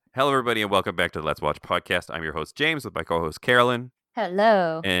Hello, everybody, and welcome back to the Let's Watch podcast. I'm your host, James, with my co host, Carolyn.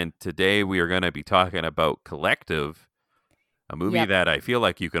 Hello. And today we are going to be talking about Collective, a movie Yep. that I feel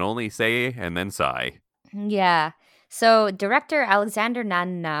like you can only say and then sigh. Yeah. So, director Alexander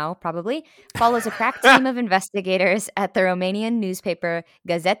Nanau probably follows a crack team of investigators at the Romanian newspaper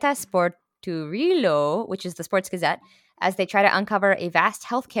Gazeta Sporturilo, which is the Sports Gazette, as they try to uncover a vast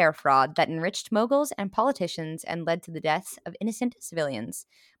healthcare fraud that enriched moguls and politicians and led to the deaths of innocent civilians.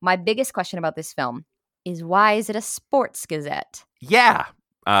 My biggest question about this film is why is it a sports gazette? Yeah.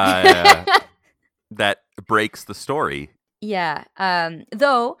 Uh, that breaks the story. Yeah.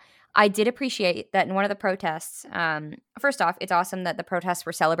 Though I did appreciate that in one of the protests, first off, it's awesome that the protests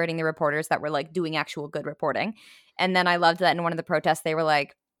were celebrating the reporters that were like doing actual good reporting. And then I loved that in one of the protests, they were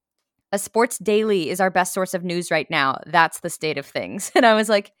like, a sports daily is our best source of news right now. That's the state of things. And I was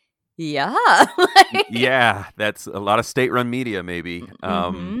like, yeah. Yeah, that's a lot of state run media, maybe.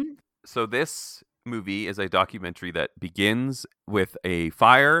 Mm-hmm. So, this movie is a documentary that begins with a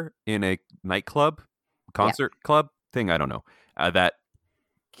fire in a nightclub, Yeah. concert club thing, I don't know, that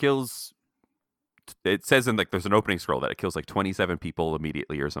kills. It says in like there's an opening scroll that it kills like 27 people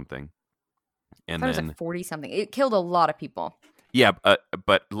immediately or something, I and thought it was then like 40 something. It killed a lot of people. yeah,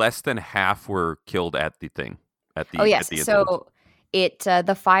 but less than half were killed at the thing Oh, at yes. the incident. So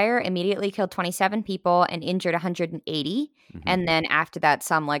the fire immediately killed 27 people and injured 180. Hmm. And then after that,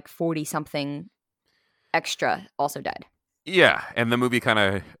 some like 40 something extra also died. Yeah, and the movie kind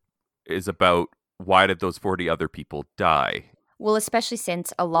of is about why did those 40 other people die? Well, especially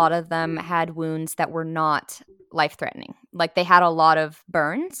since a lot of them had wounds that were not life threatening. Like they had a lot of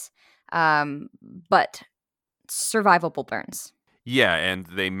burns, but survivable burns. Yeah, and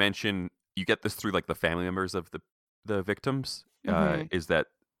they mention you get this through like the family members of the victims. Hmm. Is that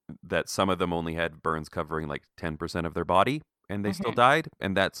some of them only had burns covering like 10% of their body, and they still Hmm. died,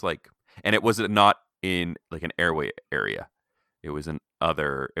 and that's like, and it was not in like an airway area. It was an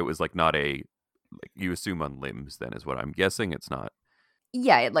other. It was like not a like you assume on limbs. Then is what I'm guessing. It's not.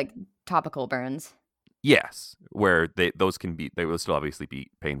 Yeah, like topical burns. Yes, where they will still obviously be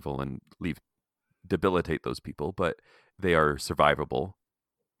painful and debilitate those people, but they are survivable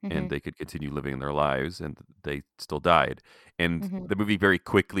and Hmm. they could continue living their lives and they still died. And Hmm. the movie very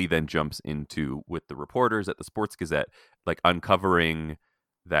quickly then jumps into with the reporters at the Sports Gazette, like uncovering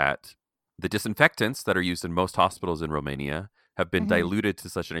that the disinfectants that are used in most hospitals in Romania have been Hmm. diluted to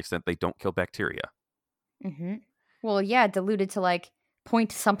such an extent they don't kill bacteria. Hmm. Well, yeah, diluted to like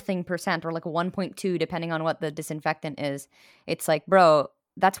point something percent or like 1.2, depending on what the disinfectant is. It's like, bro,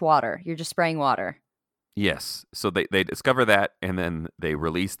 that's water. You're just spraying water. Yes. So they discover that and then they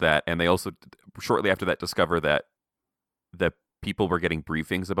release that. And they also, shortly after that, discover that the people were getting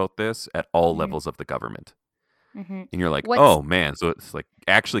briefings about this at all Hmm. levels of the government. Hmm. And you're like, What's oh man. So it's like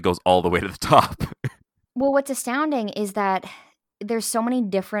actually goes all the way to the top. Well, what's astounding is that there's so many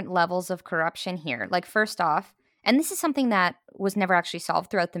different levels of corruption here. Like, first off, and this is something that was never actually solved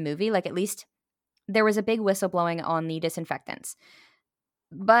throughout the movie, like, at least there was a big whistleblowing on the disinfectants.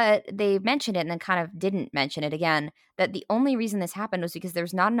 But they mentioned it and then kind of didn't mention it again that the only reason this happened was because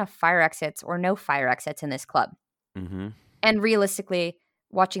there's not enough fire exits or no fire exits in this club. Hmm. And realistically,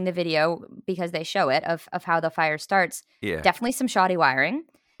 watching the video, because they show it of how the fire starts, Yeah. definitely some shoddy wiring.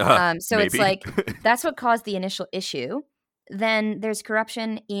 So it's Maybe. like that's what caused the initial issue. Then there's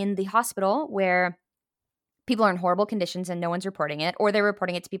corruption in the hospital where people are in horrible conditions and no one's reporting it, or they're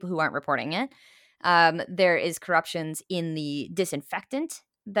reporting it to people who aren't reporting it. There is corruptions in the disinfectant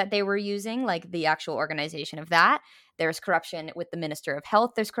that they were using, like the actual organization of that. There's corruption with the Minister of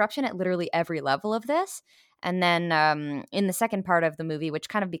Health. There's corruption at literally every level of this. And then in the second part of the movie, which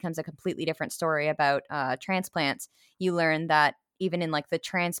kind of becomes a completely different story about transplants, you learn that even in like the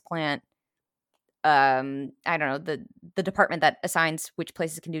transplant I don't know, the department that assigns which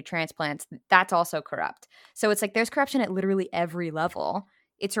places can do transplants, that's also corrupt. So it's like there's corruption at literally every level.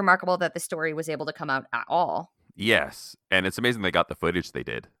 It's remarkable that the story was able to come out at all. Yes. And it's amazing they got the footage they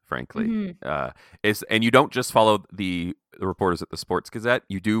did, frankly. Hmm. And you don't just follow the reporters at the Sports Gazette.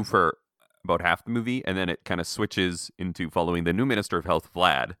 You do for about half the movie, and then it kind of switches into following the new Minister of Health,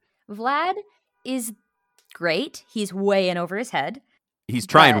 Vlad. Vlad is great. He's way in over his head. He's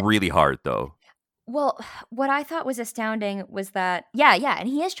trying But really hard, though. well, what I thought was astounding was that, yeah, and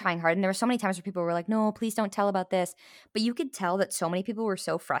he is trying hard. And there were so many times where people were like, no, please don't tell about this. But you could tell that so many people were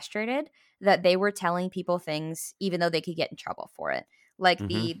so frustrated that they were telling people things even though they could get in trouble for it. Like Hmm.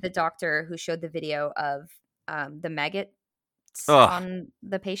 the doctor who showed the video of the maggots Ugh. on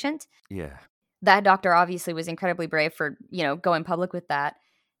the patient. Yeah. That doctor obviously was incredibly brave for, going public with that.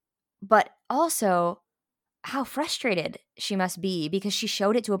 But also, how frustrated she must be because she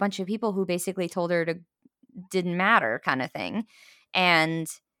showed it to a bunch of people who basically told her to didn't matter kind of thing. And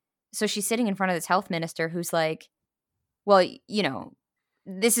so she's sitting in front of this health minister who's like, well,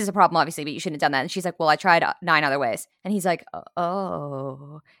 this is a problem, obviously, but you shouldn't have done that. And she's like, well, I tried 9 other ways. And he's like,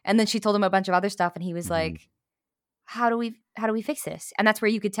 oh. And then she told him a bunch of other stuff. And he was like, how do we fix this? And that's where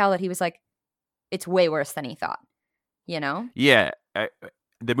you could tell that he was like, it's way worse than he thought, Yeah.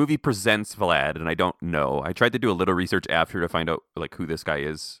 The movie presents Vlad, and I don't know. I tried to do a little research after to find out like who this guy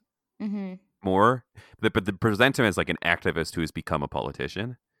is more. But they present him as like an activist who has become a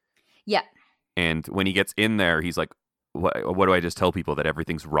politician. Yeah. And when he gets in there, he's like, what do I just tell people, that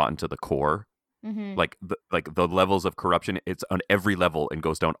everything's rotten to the core? Like the levels of corruption, it's on every level and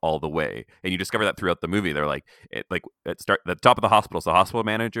goes down all the way. And you discover that throughout the movie. They're like, the top of the hospital. So hospital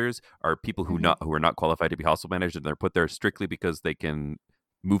managers are people who are not qualified to be hospital managers, and they're put there strictly because they can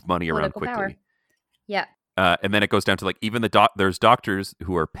move money around quickly. Power. Yeah. And then it goes down to like even there's doctors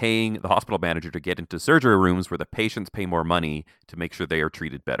who are paying the hospital manager to get into surgery rooms where the patients pay more money to make sure they are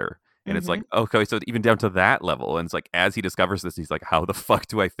treated better. And it's like, okay, so even down to that level. And it's like, as he discovers this, he's like, how the fuck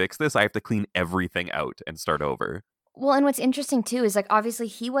do I fix this? I have to clean everything out and start over. Well, and what's interesting too is like, obviously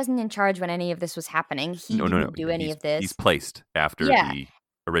he wasn't in charge when any of this was happening. He didn't do any of this. He's placed after the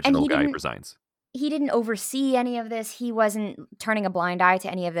original guy resigns. He didn't oversee any of this. He wasn't turning a blind eye to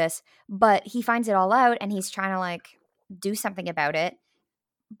any of this, but he finds it all out and he's trying to like do something about it.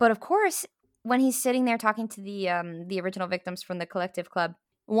 But of course, when he's sitting there talking to the original victims from the Collective Club,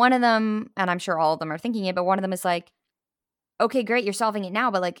 one of them, and I'm sure all of them are thinking it, but one of them is like, okay, great, you're solving it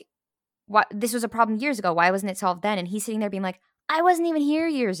now, but like, what? This was a problem years ago. Why wasn't it solved then? And he's sitting there being like, I wasn't even here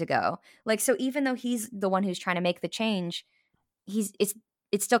years ago. Like, so even though he's the one who's trying to make the change,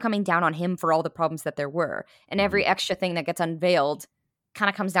 it's still coming down on him for all the problems that there were. And every extra thing that gets unveiled kind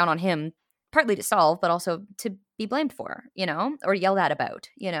of comes down on him, partly to solve, but also to be blamed for, or yelled at about,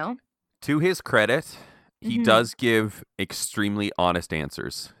 To his credit, he does give extremely honest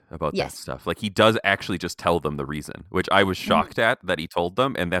answers about that stuff. Like, he does actually just tell them the reason, which I was shocked at that he told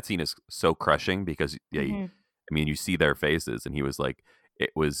them. And that scene is so crushing because, you see their faces. And he was like,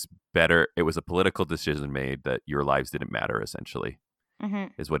 it was better. It was a political decision made that your lives didn't matter, essentially,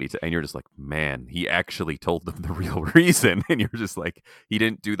 is what he said. And you're just like, man, he actually told them the real reason. And you're just like, he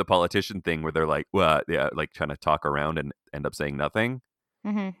didn't do the politician thing where they're like, well, yeah, like trying to talk around and end up saying nothing.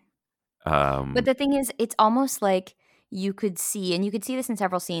 But the thing is, it's almost like you could see this in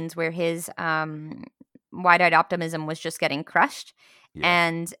several scenes where his wide-eyed optimism was just getting crushed.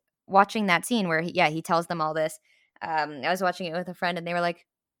 And watching that scene where he tells them all this, I was watching it with a friend and they were like,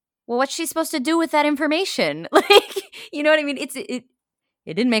 well, what's she supposed to do with that information? Like, you know what I mean? It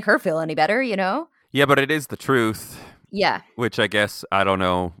didn't make her feel any better, Yeah, but it is the truth. Yeah. Which I guess, I don't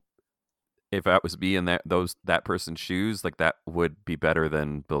know, if that was me in that person's shoes, like that would be better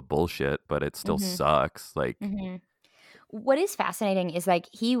than the bullshit, but it still sucks. Like, what is fascinating is like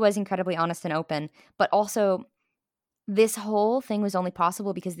he was incredibly honest and open, but also this whole thing was only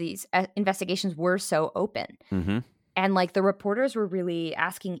possible because these investigations were so open, and like the reporters were really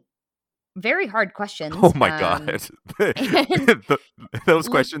asking very hard questions. Oh my god, those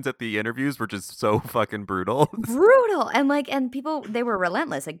questions at the interviews were just so fucking brutal. And people, they were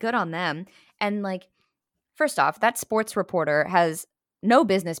relentless. Like, good on them. And like, first off, that sports reporter has no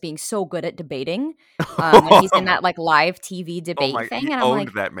business being so good at debating when he's in that like live TV debate thing. And I'm owned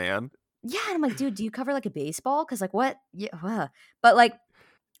like, that man. Yeah, and I'm like, dude, do you cover like a baseball? Because like, what? Yeah, but like,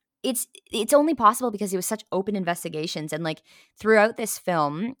 it's only possible because it was such open investigations. And like throughout this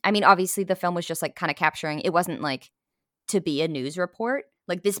film, I mean, obviously the film was just like kind of capturing, it wasn't like to be a news report.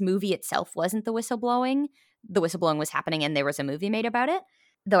 Like, this movie itself wasn't the whistleblowing. The whistleblowing was happening and there was a movie made about it.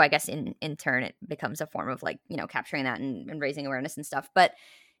 Though I guess in turn it becomes a form of like, capturing that and raising awareness and stuff. But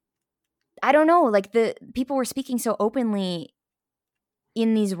I don't know, like the people were speaking so openly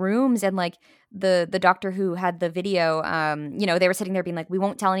in these rooms, and like the doctor who had the video, they were sitting there being like, we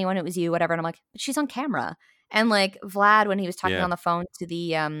won't tell anyone it was you, whatever. And I'm like, but she's on camera. And like Vlad, when he was talking on the phone to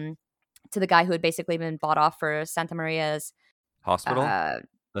the guy who had basically been bought off for Santa Maria's hospital,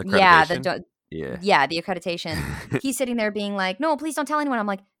 the accreditation. He's sitting there being like, no, please don't tell anyone. I'm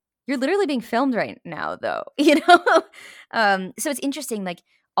like, you're literally being filmed right now, though. So it's interesting. Like,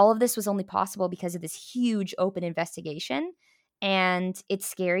 all of this was only possible because of this huge open investigation. And it's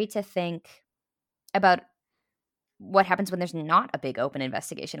scary to think about what happens when there's not a big open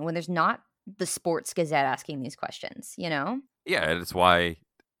investigation, when there's not the Sports Gazette asking these questions, Yeah, and it's why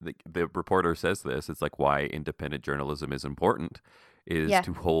the reporter says this. It's like why independent journalism is important, is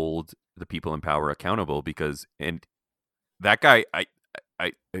to hold the people in power accountable. Because, and that guy,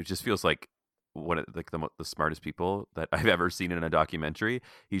 it just feels like one of like the smartest people that I've ever seen in a documentary.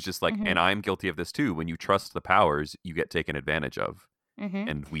 He's just like, Mhm. and I'm guilty of this too. When you trust the powers, you get taken advantage of, Mhm.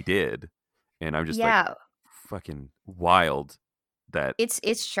 and we did. And I'm just like, Yeah, fucking wild that it's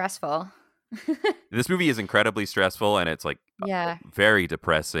stressful. this movie is incredibly stressful, and it's like Yeah. very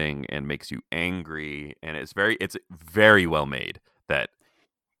depressing and makes you angry, and it's very well made that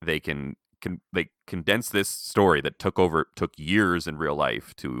they they condense this story that took years in real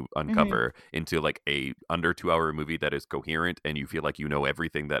life to Mhm. uncover into like a under 2 hour movie that is coherent, and you feel like you know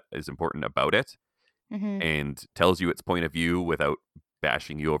everything that is important about it, Mhm. and tells you its point of view without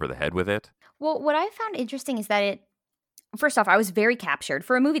bashing you over the head with it. Well, what I found interesting is that it first off, I was very captured.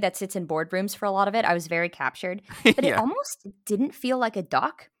 For a movie that sits in boardrooms for a lot of it, I was very captured, but it Yeah, almost didn't feel like a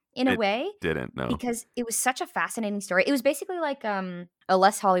doc in a it way didn't. No. because it was such a fascinating story. It was basically like, a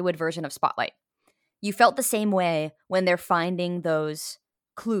less Hollywood version of Spotlight. You felt the same way when they're finding those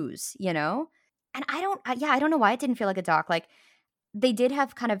clues, you know? And I don't know why it didn't feel like a doc. Like, they did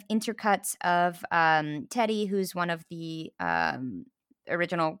have kind of intercuts of, Teddy, who's one of the,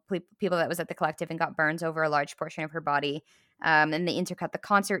 original people that was at the collective and got burns over a large portion of her body, and they intercut the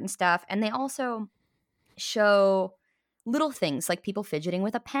concert and stuff, and they also show little things like people fidgeting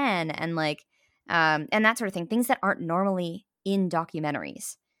with a pen and like, and that sort of thing, things that aren't normally in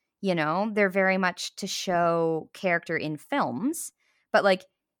documentaries. You know, they're very much to show character in films, but like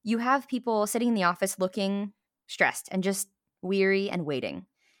you have people sitting in the office looking stressed and just weary and waiting.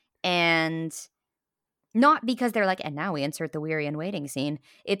 And not because they're like, and now we insert the weary and waiting scene.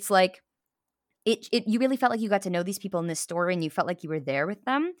 It's like it you really felt like you got to know these people in this story and you felt like you were there with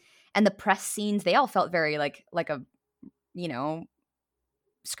them. And the press scenes, they all felt very like a, you know,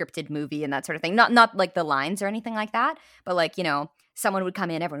 scripted movie and that sort of thing. Not like the lines or anything like that, but like, you know, someone would come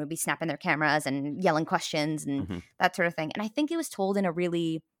in, everyone would be snapping their cameras and yelling questions and Hmm. that sort of thing. And I think it was told in a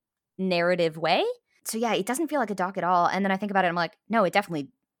really narrative way. So yeah, it doesn't feel like a doc at all. And then I think about it, I'm like, no, it definitely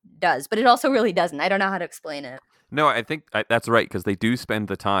does, but it also really doesn't. I don't know how to explain it. No, I think that's right because they do spend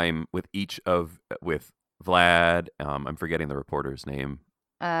the time with each of with Vlad. I'm forgetting the reporter's name.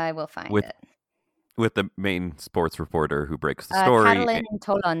 I will find With it. the main sports reporter who breaks the story, Catalin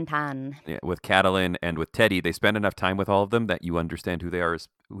Tolontan. yeah, with Catalin and with Teddy, they spend enough time with all of them that you understand who they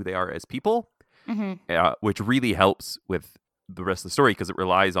are as people, Mhm. which really helps with the rest of the story because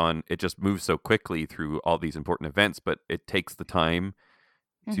it just moves so quickly through all these important events, but it takes the time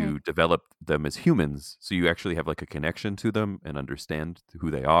Mhm. to develop them as humans, so you actually have like a connection to them and understand who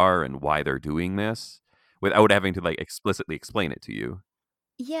they are and why they're doing this without having to like explicitly explain it to you.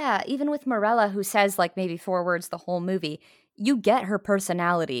 Yeah, even with Morella, who says like maybe 4 words the whole movie, you get her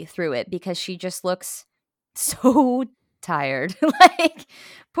personality through it because she just looks so tired. Like,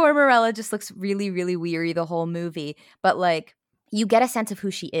 poor Morella just looks really, really weary the whole movie, but, like, you get a sense of who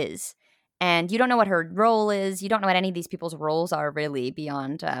she is, and you don't know what her role is, you don't know what any of these people's roles are really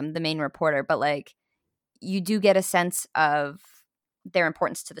beyond, the main reporter, but, like, you do get a sense of their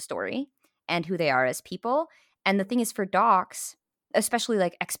importance to the story and who they are as people. And the thing is, for docs, especially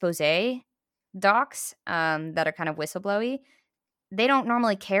like expose docs, that are kind of whistleblowy, they don't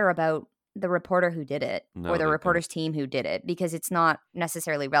normally care about the reporter who did it or No, the they don't. reporter's team who did it because it's not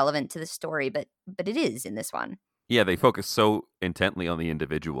necessarily relevant to the story, but it is in this one. Yeah, they focus so intently on the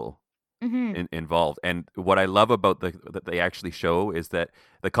individual Hmm. involved. And what I love about that they actually show is that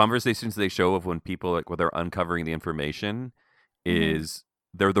the conversations they show of when people like when they're uncovering the information Hmm. is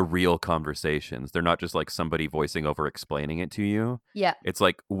they're the real conversations. They're not just like somebody voicing over explaining it to you. Yeah. It's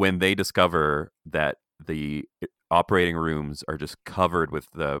like when they discover that the operating rooms are just covered with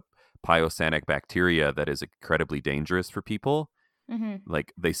the pyosanic bacteria that is incredibly dangerous for people. Hmm.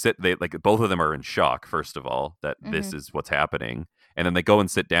 Like they like both of them are in shock first of all that Hmm. this is what's happening, and then they go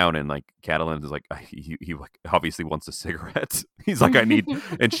and sit down and like Catalan is like he like obviously wants a cigarette. He's like I need,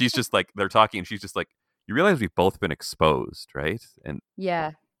 and she's just like they're talking and she's just like you realize we've both been exposed, right?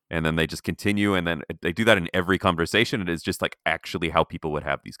 Yeah. And then they just continue, and then they do that in every conversation. It is just like actually how people would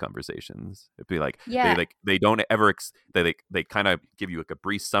have these conversations. It'd be like Yeah. they don't ever they kind of give you like a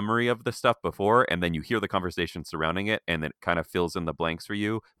brief summary of the stuff before, and then you hear the conversation surrounding it, and then it kind of fills in the blanks for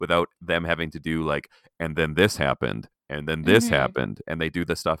you without them having to do like, and then this happened, and then this Hmm. happened, and they do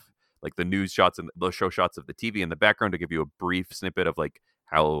the stuff like the news shots and the show shots of the TV in the background to give you a brief snippet of like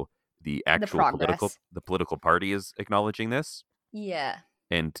how the The actual progress. political party is acknowledging this Yeah.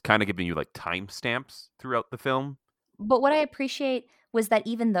 and kind of giving you like timestamps throughout the film. But what I appreciate was that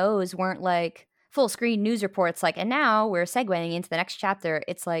even those weren't like full screen news reports, like, and now we're segueing into the next chapter.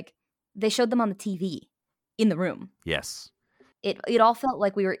 It's like they showed them on the TV in the room. Yes. It all felt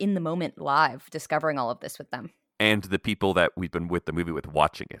like we were in the moment live discovering all of this with them. and the people that we've been with the movie with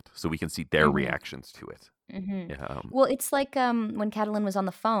watching it, so we can see their Mm-hmm. reactions to it. Mm-hmm. Yeah, Well, it's like when Catalin was on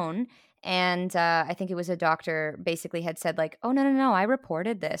the phone, and I think it was a doctor basically had said like, "Oh no, I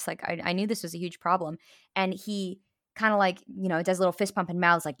reported this. Like, I knew this was a huge problem," and he kind of like does a little fist pump and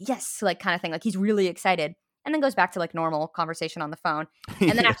mouths like yes, like kind of thing, like he's really excited, and then goes back to like normal conversation on the phone,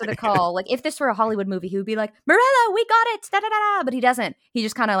 and then yeah, after the call, like if this were a Hollywood movie, he would be like, "Morella, we got it," da da da da, but he doesn't. He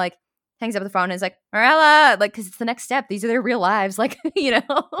just kind of like hangs up the phone and is like, "Morella," like because it's the next step. These are their real lives, like we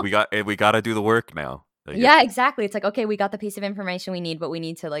got to do the work now. Like, Yeah, exactly. It's like, okay, we got the piece of information we need, but we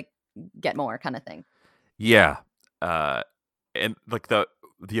need to like get more kind of thing. yeah, and like the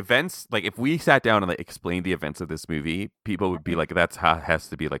events, like if we sat down and like explained the events of this movie, people would be Mhm. like, "That's how it has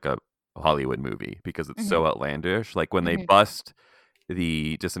to be like a Hollywood movie because it's Mhm. so outlandish." Like when they Mhm. bust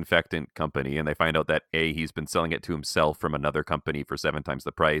the disinfectant company and they find out that he's been selling it to himself from another company for 7 times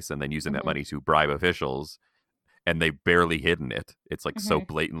the price and then using that Mhm. money to bribe officials, and they've barely hidden it. It's like so Mhm.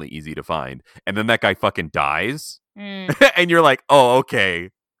 blatantly easy to find. And then that guy fucking dies. Mm. And you're like, oh,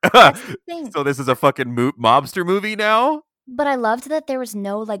 okay. That's the thing. So this is a fucking mobster movie now? But I loved that there was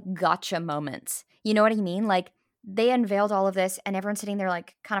no like gotcha moments. You know what I mean? Like they unveiled all of this and everyone's sitting there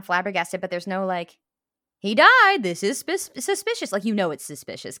like kind of flabbergasted, but there's no like, he died. This is suspicious. Like, it's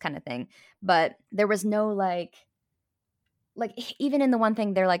suspicious kind of thing. But there was no like even in the one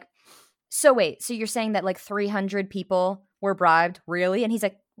thing, they're like, so wait, so you're saying that like 300 people were bribed, really? And he's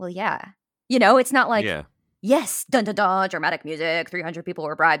like, well, yeah. It's not like, Yeah. yes, dun dun dun, dramatic music, 300 people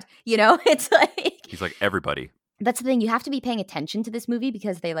were bribed. It's like, He's like, everybody. that's the thing. You have to be paying attention to this movie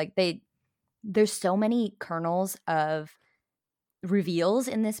because there's so many kernels of reveals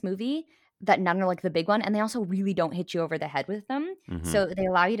in this movie that none are like the big one. And they also really don't hit you over the head with them. Hmm. So they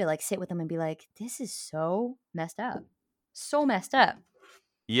allow you to like sit with them and be like, this is so messed up. So messed up.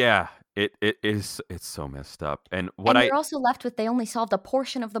 Yeah. It's so messed up. And And you're also left with they only solved a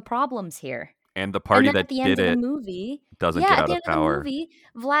portion of the problems here. and the And party then that at the end did of the it movie, doesn't yeah, get at out the of end of the power. movie,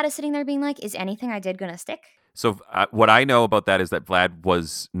 Vlad is sitting there being like, is anything I did going to stick? So what I know about that is that Vlad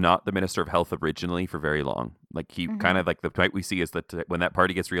was not the Minister of Health originally for very long. Like he kind Mm-hmm. of like the type we see is that when that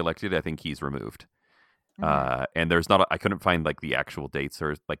party gets reelected, I think he's removed. Mm-hmm. And there's not I couldn't find like the actual dates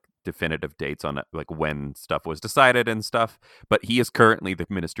or like definitive dates on like when stuff was decided and stuff. But he is currently the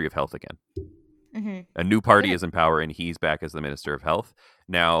Ministry of Health again. Mm-hmm. A new party Yeah. is in power and he's back as the Minister of Health.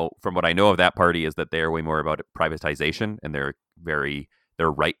 Now, from what I know of that party is that they're way more about privatization and they're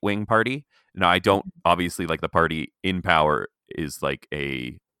right wing party. Now, I don't obviously like the party in power is like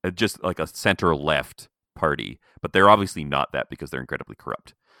just like a center left party, but they're obviously not that because they're incredibly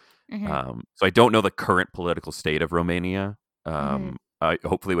corrupt. Mm-hmm. So I don't know the current political state of Romania. Mm-hmm.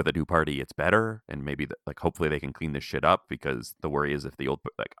 Hopefully with a new party, it's better, and maybe like hopefully they can clean this shit up because the worry is if the old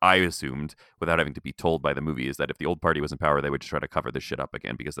like I assumed without having to be told by the movie is that if the old party was in power, they would just try to cover this shit up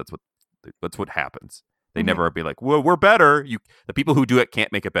again because that's what happens. They Mm-hmm. never be like, well, we're better. The people who do it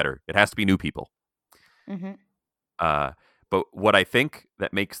can't make it better. It has to be new people. Mm-hmm. But what I think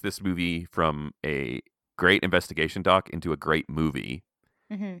that makes this movie from a great investigation doc into a great movie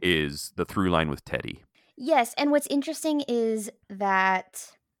Mm-hmm. is the through line with Teddy. Yes, and what's interesting is that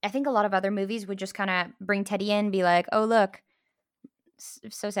I think a lot of other movies would just kind of bring Teddy in, be like, "Oh, look,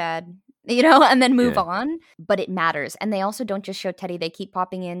 so sad," and then move Yeah. on. But it matters, and they also don't just show Teddy; they keep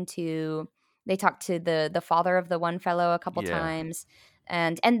popping into. They talk to the father of the one fellow a couple Yeah. times,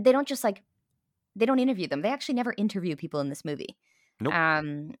 and they don't just like they don't interview them. They actually never interview people in this movie. Nope.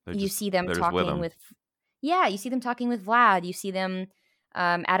 You see them they're just with talking him. with, yeah, you see them talking with Vlad. You see them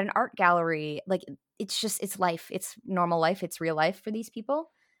at an art gallery. Like it's life. It's normal life. It's real life for these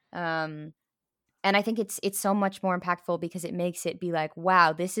people. Um, and I think it's so much more impactful because it makes it be like,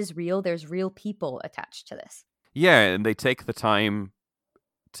 wow, this is real. There's real people attached to this. Yeah, and they take the time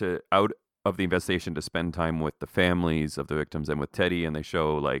to out of the investigation to spend time with the families of the victims and with Teddy, and they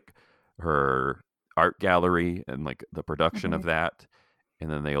show like her art gallery and like the production Mm-hmm. of that,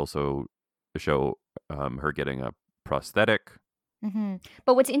 and then they also show her getting a prosthetic. Mm-hmm.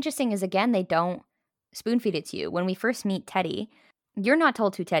 But what's interesting is again they don't spoon feed it to you. When we first meet Teddy, you're not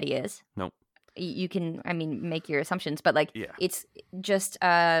told who Teddy is. Nope. You can, I mean, make your assumptions, but like Yeah. it's just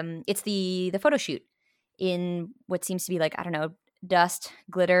it's the photo shoot in what seems to be like, I don't know, dust,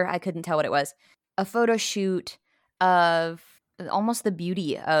 glitter, I couldn't tell what it was. A photo shoot of almost the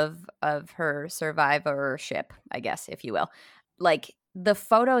beauty of her survivorship, I guess, if you will. Like the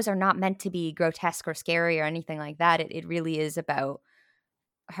photos are not meant to be grotesque or scary or anything like that. It really is about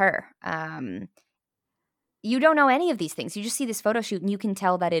her. You don't know any of these things. You just see this photo shoot and you can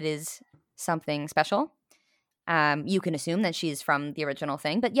tell that it is something special. You can assume that she's from the original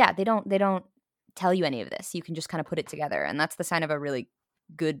thing, but yeah, they don't tell you any of this. You can just kind of put it together, and that's the sign of a really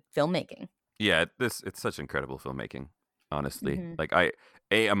good filmmaking. Yeah, it's such incredible filmmaking, honestly. Mm-hmm. Like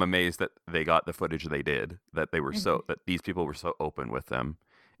I'm amazed that they got the footage they did, that they were Mm-hmm. that these people were so open with them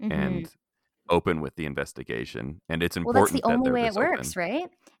Mm-hmm. and open with the investigation. And it's Well, that's the important that only they're way it this works, open. right?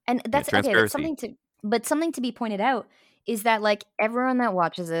 And Yeah, that's okay. That's transparency. something to be pointed out is that like everyone that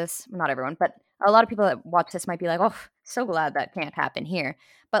watches this, not everyone, but a lot of people that watch this might be like, "Oh, so glad that can't happen here."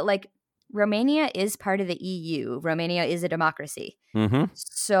 But like Romania is part of the EU. Romania is a democracy. Mm-hmm.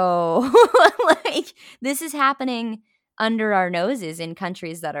 So like this is happening under our noses in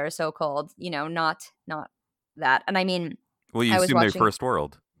countries that are so-called, not that. And I mean, Well, you I was assume they're watching first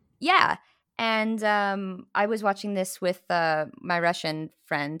world. yeah. And I was watching this with my Russian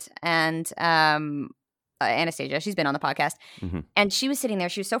friend and Anastasia. She's been on the podcast. Mm-hmm. And she was sitting there.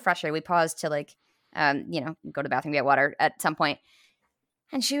 She was so frustrated. We paused to like, go to the bathroom, get water at some point.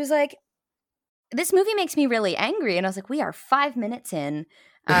 And she was like, this movie makes me really angry. And I was like, we are 5 minutes in.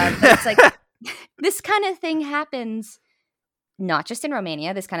 But it's like, this kind of thing happens not just in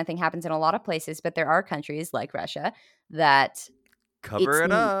Romania. This kind of thing happens in a lot of places. But there are countries like Russia that Cover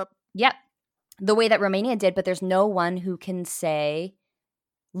it up. Yep. The way that Romania did, but there's no one who can say,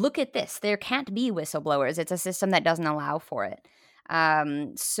 look at this. There can't be whistleblowers. It's a system that doesn't allow for it.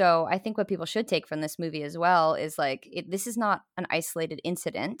 So I think what people should take from this movie as well is like, this is not an isolated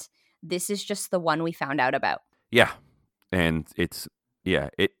incident. This is just the one we found out about. Yeah. And it's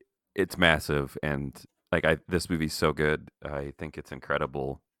massive. And like this movie's so good. I think it's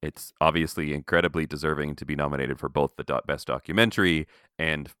incredible. It's obviously incredibly deserving to be nominated for both the best documentary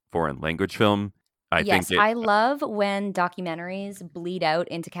and foreign language film. I love when documentaries bleed out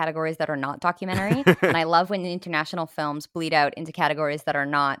into categories that are not documentary. And I love when international films bleed out into categories that are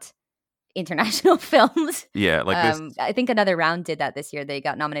not international films. Yeah, like this. I think Another Round did that this year. They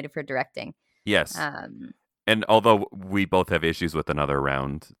got nominated for directing. Yes. And although we both have issues with Another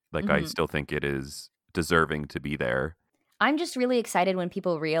Round, like I still think it is deserving to be there. I'm just really excited when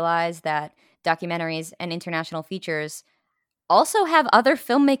people realize that documentaries and international features also have other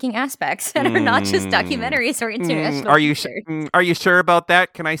filmmaking aspects and are not just documentaries or international features. Are you sure about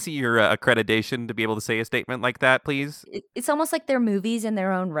that? Can I see your accreditation to be able to say a statement like that, please? It's almost like they're movies in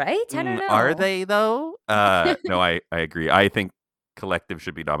their own right. I don't know. Are they, though? No, I agree. I think Collective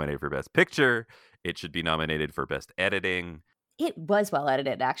should be nominated for Best Picture. It should be nominated for Best Editing. It was well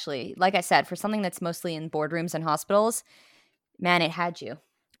edited, actually. Like I said, for something that's mostly in boardrooms and hospitals, man, it had you.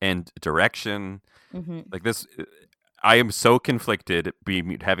 And direction. Like this, I am so conflicted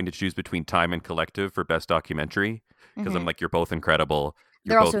having to choose between Time and Collective for Best Documentary because I'm like, you're both incredible.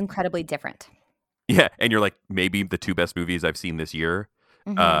 They're also incredibly different. Yeah, and you're like, maybe the two best movies I've seen this year.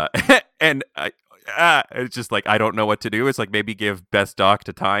 And it's just like, I don't know what to do. It's like, maybe give Best Doc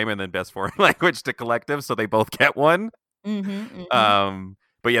to Time and then Best Foreign Language to Collective so they both get one.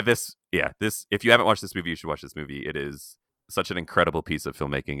 But this, if you haven't watched this movie, you should watch this movie. It is such an incredible piece of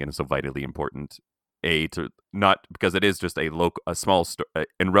filmmaking and so vitally important. Not because it is just a small story,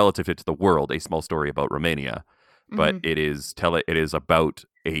 and relative to the world, a small story about Romania, but it is about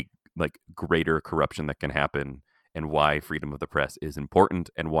a like greater corruption that can happen and why freedom of the press is important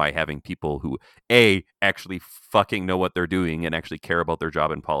and why having people who actually fucking know what they're doing and actually care about their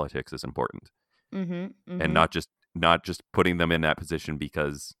job in politics is important, and not just putting them in that position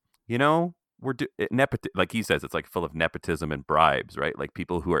because like he says, it's like full of nepotism and bribes, right? Like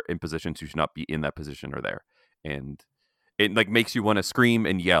people who are in positions who should not be in that position are there, and it like makes you want to scream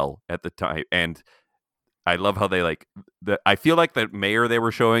and yell at the time. And I love how they I feel like the mayor they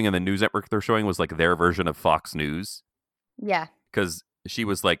were showing and the news network they're showing was like their version of Fox News. Yeah. Because she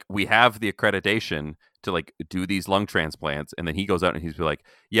was like, we have the accreditation to like do these lung transplants. And then he goes out and he's like,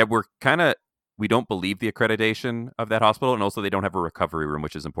 yeah, we don't believe the accreditation of that hospital. And also they don't have a recovery room,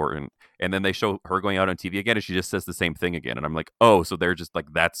 which is important. And then they show her going out on TV again and she just says the same thing again. And I'm like, oh, so they're just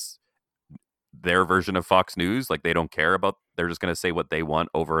like, that's their version of Fox News. Like they don't care they're just going to say what they want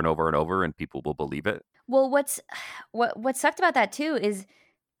over and over and over and people will believe it. Well, what sucked about that too is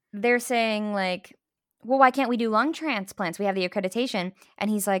they're saying like, well, why can't we do lung transplants? We have the accreditation. And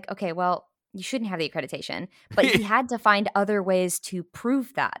he's like, okay, well, you shouldn't have the accreditation. But he had to find other ways to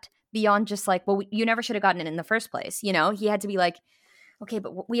prove that beyond just like, well, you never should have gotten it in the first place. He had to be like, okay,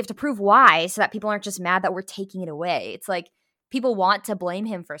 but we have to prove why so that people aren't just mad that we're taking it away. It's like people want to blame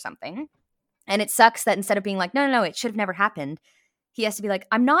him for something. And it sucks that instead of being like, no, it should have never happened, he has to be like,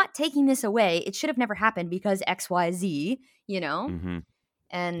 I'm not taking this away. It should have never happened because X, Y, Z, And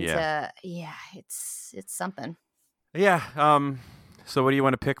it's something. Yeah. So what do you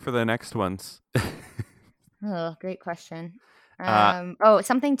want to pick for the next ones? Oh, great question.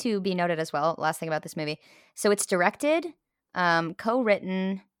 Something to be noted as well. Last thing about this movie. So it's directed,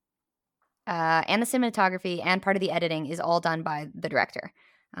 co-written, and the cinematography and part of the editing is all done by the director.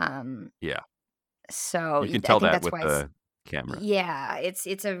 Yeah. So You can I tell think that that's with why the camera. yeah,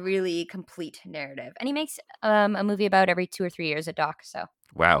 it's a really complete narrative, and he makes a movie about every 2 or 3 years a doc. So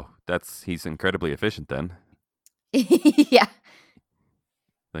Wow, he's incredibly efficient then. yeah.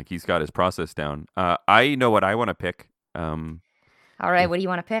 Like he's got his process down. I know what I want to pick. All right, what do you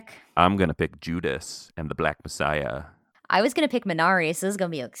want to pick? I'm gonna pick Judas and the Black Messiah. I was gonna pick Minari, so this is gonna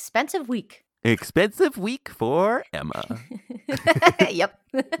be an expensive week. Expensive week for Emma. Yep.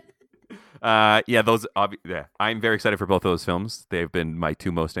 Yeah, I'm very excited for both of those films. They've been my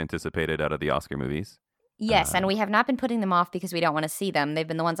two most anticipated out of the Oscar movies. Yes, and we have not been putting them off because we don't want to see them. They've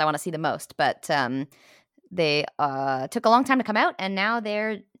been the ones I want to see the most, but they took a long time to come out, and now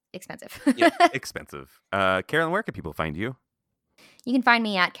they're expensive. Yeah, expensive. Carolyn, where can people find you? You can find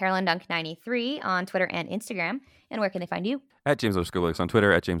me at CarolynDunk93 on Twitter and Instagram. And where can they find you? At James_Willix on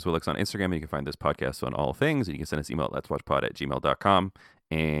Twitter, at JamesWillix on Instagram. And you can find this podcast on all things. And you can send us email at letswatchpod@gmail.com.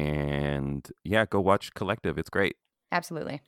 And yeah, go watch Collective. It's great. Absolutely.